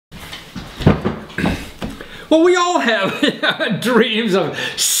Well, we all have dreams of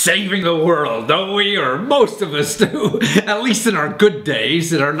saving the world, don't we? Or most of us do, at least in our good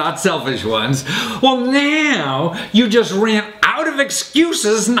days that are not selfish ones. Well, now you just ran out of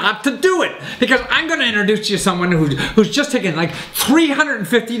excuses not to do it. Because I'm going to introduce you to someone who's just taken like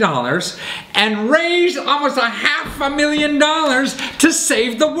 $350 and raised almost $500,000 to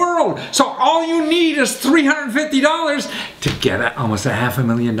save the world. So all you need is $350 to get almost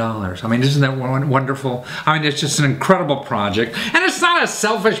 $500,000. I mean, isn't that wonderful? I mean, it's just an incredible project. And it's not a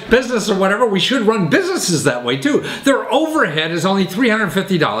selfish business or whatever. We should run businesses that way too. Their overhead is only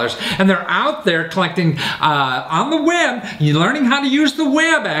 $350 and they're out there collecting on the web, you're learning how to use the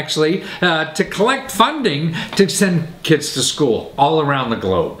web actually to collect funding to send kids to school all around the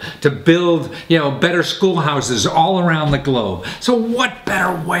globe, to build, you know, better schoolhouses all around the globe. So what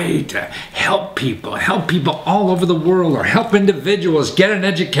better way to help people all over the world, or help individuals get an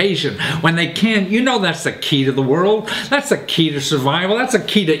education when they can't? You know, that's the key to the world. That's the key to survival. That's the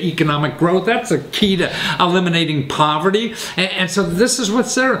key to economic growth. That's the key to eliminating poverty. And so this is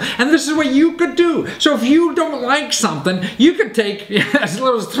what's there. And this is what you could do. So if you don't like something, you could take as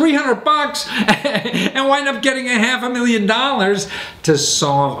little as $300 and wind up getting $500,000 to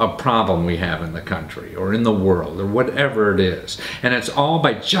solve a problem we have in the country or in the world or whatever it is. And it's all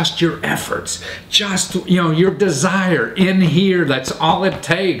by just your efforts, just, you know, your desire in here. That's all it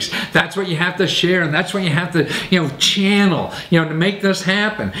takes. That's what you have to share, and that's what you have to, you know, channel, you know, to make this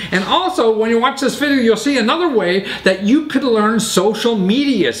happen. And also, when you watch this video, you'll see another way that you could learn social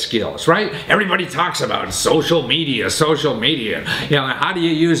media skills, right? Everybody talks about social media, you know, how do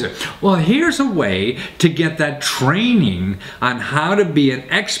you use it? Well, here's a way to get that training on how to be an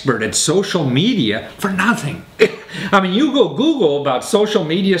expert at social media for nothing. I mean, you go Google about social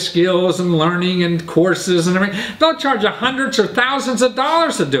media skills and learning and courses and everything. They'll charge you hundreds or thousands of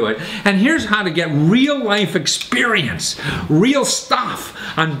dollars to do it. And here's how to get real life experience, real stuff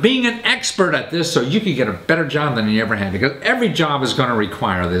on being an expert at this, so you can get a better job than you ever had. Because every job is going to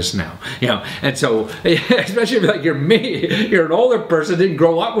require this now, you know. And so, especially if like you're me, you're an older person, didn't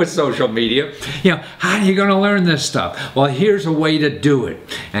grow up with social media, you know, how are you going to learn this stuff? Well, here's a way to do it.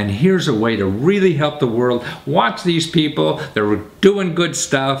 And here's a way to really help the world. Watch these people, they're doing good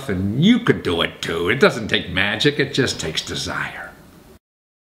stuff, and you could do it too. It doesn't take magic, it just takes desire.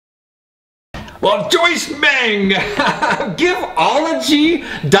 Well, Joyce Meng,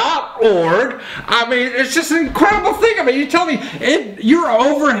 giveology.org. I mean, it's just an incredible thing. I mean, you tell me your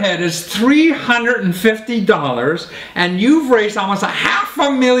overhead is $350, and you've raised almost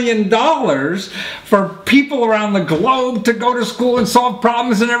 $500,000 for people around the globe to go to school and solve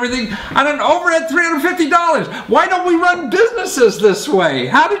problems and everything on an overhead $350. Why don't we run businesses this way?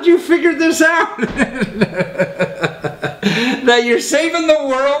 How did you figure this out? That you're saving the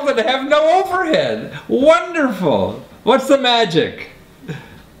world and have no overhead. Wonderful. What's the magic? I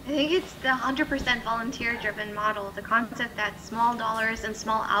think it's the 100% volunteer-driven model, the concept that small dollars and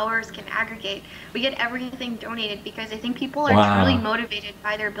small hours can aggregate. We get everything donated because I think people are truly motivated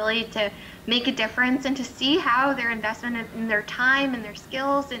by their ability to make a difference and to see how their investment in their time and their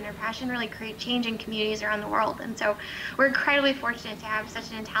skills and their passion really create change in communities around the world. And so we're incredibly fortunate to have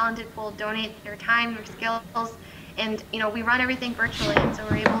such a talented pool donate their time, their skills, and, you know, we run everything virtually, and so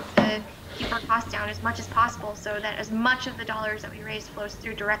we're able to keep our costs down as much as possible so that as much of the dollars that we raise flows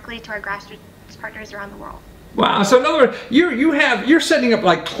through directly to our grassroots partners around the world. Wow, so in other words, you're setting up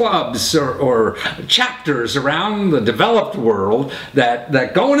like clubs or chapters around the developed world that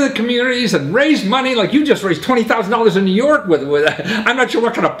go into the communities and raise money. Like you just raised $20,000 in New York with I'm not sure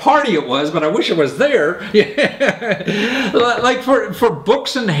what kind of party it was, but I wish it was there. Like for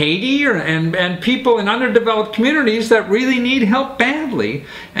books in Haiti and people in underdeveloped communities that really need help badly,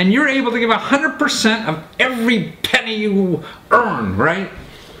 and you're able to give 100% of every penny you earn, right?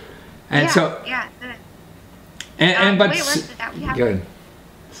 And the way it works is that we have... Good.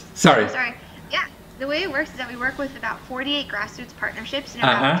 Sorry. Yeah, the way it works is that we work with about 48 grassroots partnerships in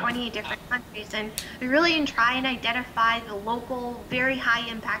about 28 different countries, and we really try and identify the local, very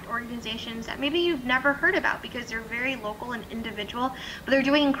high-impact organizations that maybe you've never heard about because they're very local and individual, but they're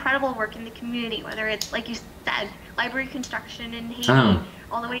doing incredible work in the community, whether it's, like you said, library construction in Haiti,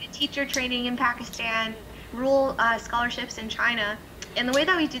 all the way to teacher training in Pakistan, rural scholarships in China. And the way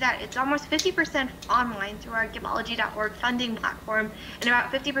that we do that, it's almost 50% online through our giveology.org funding platform and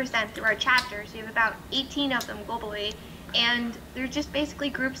about 50% through our chapters. We have about 18 of them globally. And they're just basically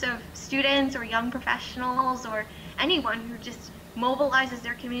groups of students or young professionals or anyone who just mobilizes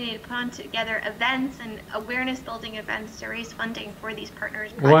their community to put on together events and awareness building events to raise funding for these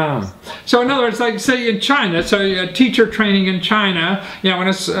partners. Wow. So in other words, like say in China, so teacher training in China, when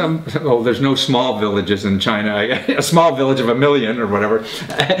it's, there's no small villages in China, a small village of 1 million or whatever,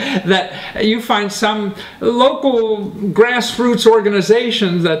 that you find some local grassroots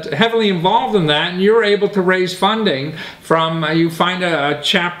organizations that heavily involved in that, and you're able to raise funding from, you find a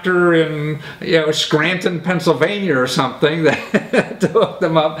chapter in Scranton, Pennsylvania or something that to hook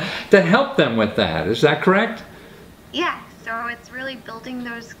them up to help them with that. Is that correct? Yeah, so it's really building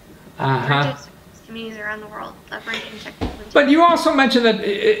those communities around the world, leveraging technology. But you also mentioned that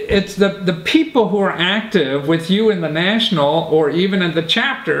it's the people who are active with you in the national or even in the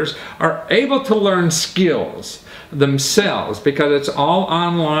chapters are able to learn skills themselves because it's all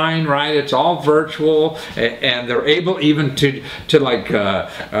online, right? It's all virtual, and they're able even to like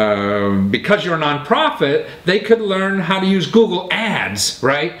because you're a nonprofit, they could learn how to use Google Ads,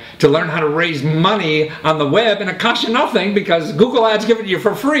 right? To learn how to raise money on the web, and it costs you nothing because Google Ads give it to you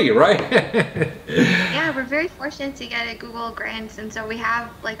for free, right? Yeah, we're very fortunate to get a Google grants, and so we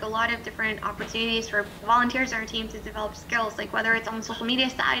have like a lot of different opportunities for volunteers on our team to develop skills, like whether it's on the social media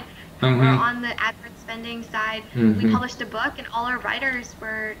side or on the AdWords spending side. We published a book, and all our writers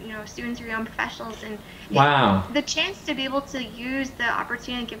were, students or young professionals, and wow, the chance to be able to use the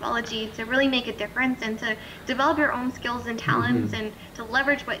opportunity in Giveology to really make a difference and to develop your own skills and talents and to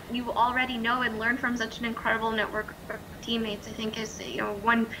leverage what you already know and learn from such an incredible network of teammates, I think is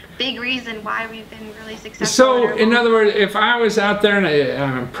one big reason why we've been really successful. So in other words, if I was out there and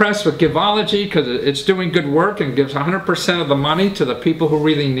I'm impressed with Giveology because it's doing good work and gives 100% of the money to the people who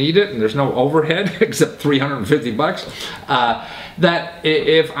really need it, and there's no overhead except $350, that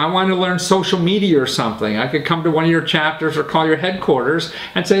if I want to learn social media or something, I could come to one of your chapters or call your headquarters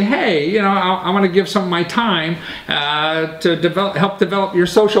and say, hey, I want to give some of my time to help develop your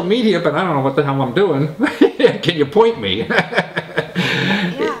social media, but I don't know what the hell I'm doing. Can you point me?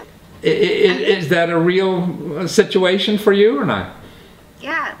 Yeah. Is that a real situation for you or not?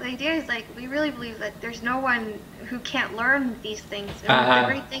 Yeah, the idea is we really believe that there's no one who can't learn these things. And the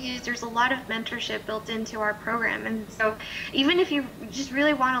great thing is there's a lot of mentorship built into our program, and so even if you just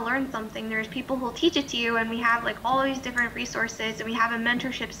really want to learn something, there's people who'll teach it to you, and we have all these different resources, and we have a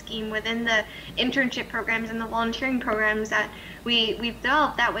mentorship scheme within the internship programs and the volunteering programs that we've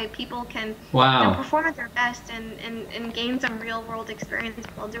developed. That way people can perform at their best and gain some real world experience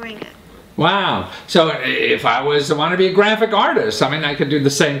while doing it. Wow. So if I want to be a graphic artist, I could do the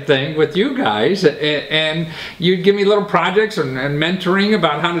same thing with you guys, and you'd give me little projects and mentoring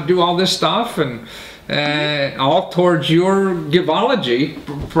about how to do all this stuff, and all towards your Giveology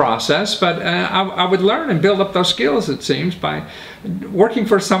process. But I would learn and build up those skills, it seems, by working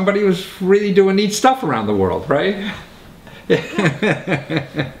for somebody who's really doing neat stuff around the world, right?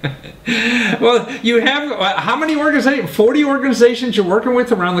 Well, you have how many organizations? 40 organizations you're working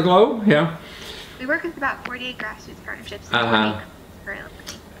with around the globe? Yeah. We work with about 48 grassroots partnerships in 20 countries currently.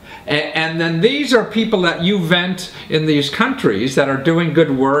 And then these are people that you vent in these countries that are doing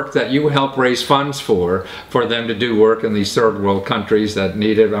good work that you help raise funds for them to do work in these third world countries that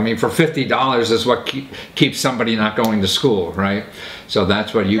need it. For $50 is what keeps somebody not going to school, right? So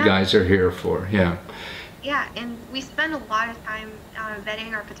that's what you guys are here for, yeah. Yeah, and we spend a lot of time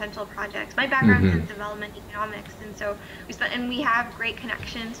vetting our potential projects. My background is in development economics, and so we have great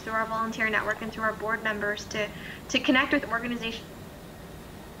connections through our volunteer network and through our board members to connect with organizations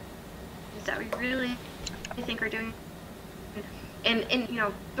that we really think are doing and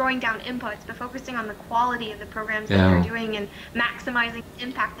throwing down inputs, but focusing on the quality of the programs that they're doing and maximizing the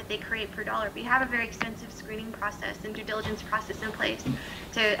impact that they create per dollar. We have a very extensive screening process and due diligence process in place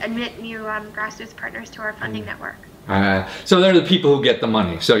to admit new grassroots partners to our funding network. So they're the people who get the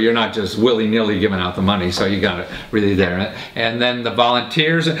money. So you're not just willy-nilly giving out the money. So you got it really there. And then the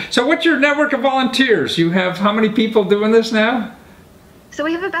volunteers. So what's your network of volunteers? You have how many people doing this now? So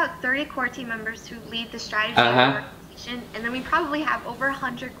we have about 30 core team members who lead the strategy of the organization, and then we probably have over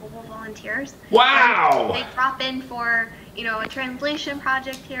 100 global volunteers. Wow! They drop in for a translation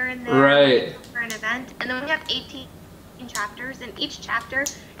project here and there, right? For an event, and then we have 18 chapters, and each chapter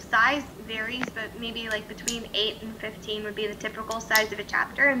size varies, but maybe between 8 and 15 would be the typical size of a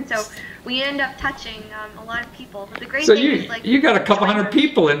chapter, and so we end up touching a lot of people. But the great thing is you got a couple hundred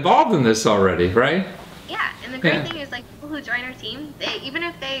people involved in this already, right? Yeah, and the great thing is people who join our team, even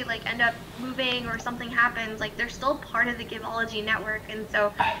if they end up moving or something happens, they're still part of the Giveology network, and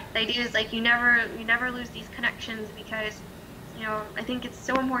so the idea is you never lose these connections because you know, I think it's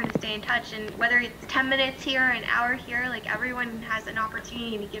so important to stay in touch, and whether it's 10 minutes here, an hour here, like everyone has an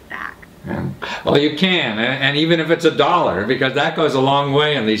opportunity to give back. Yeah. Well, you can, and even if it's $1, because that goes a long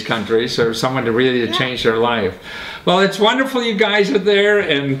way in these countries for someone to really change their life. Well, it's wonderful you guys are there,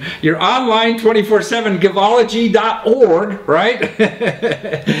 and you're online 24/7, giveology.org, right?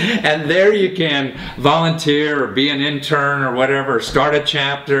 And there you can volunteer or be an intern or whatever, start a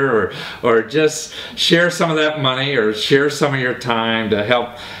chapter, or just share some of that money or share some of your time to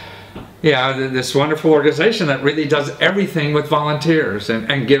help. Yeah, this wonderful organization that really does everything with volunteers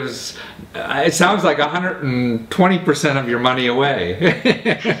and gives, it sounds like 120% of your money away.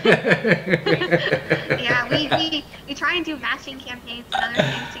 Yeah, we try and do matching campaigns and other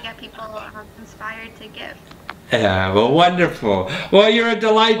things to get people inspired to give. Yeah, well, wonderful. Well, you're a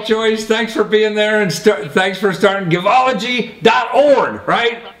delight, Joyce. Thanks for being there, and thanks for starting giveology.org,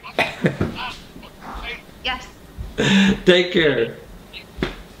 right? Yes. Take care.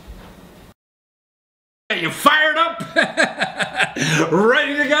 You fired up?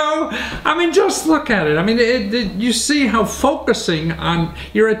 Ready to go? I mean, just look at it. I mean, you see how focusing on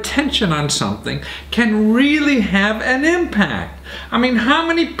your attention on something can really have an impact. I mean, how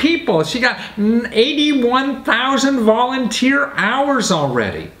many people? She got 81,000 volunteer hours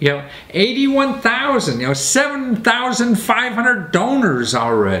already. You know, 81,000. You know, 7,500 donors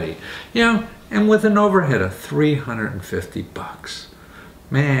already. You know, and with an overhead of $350.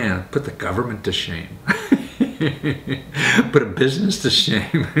 Man, put the government to shame. Put a business to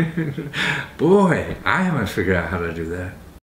shame. Boy, I haven't figured out how to do that.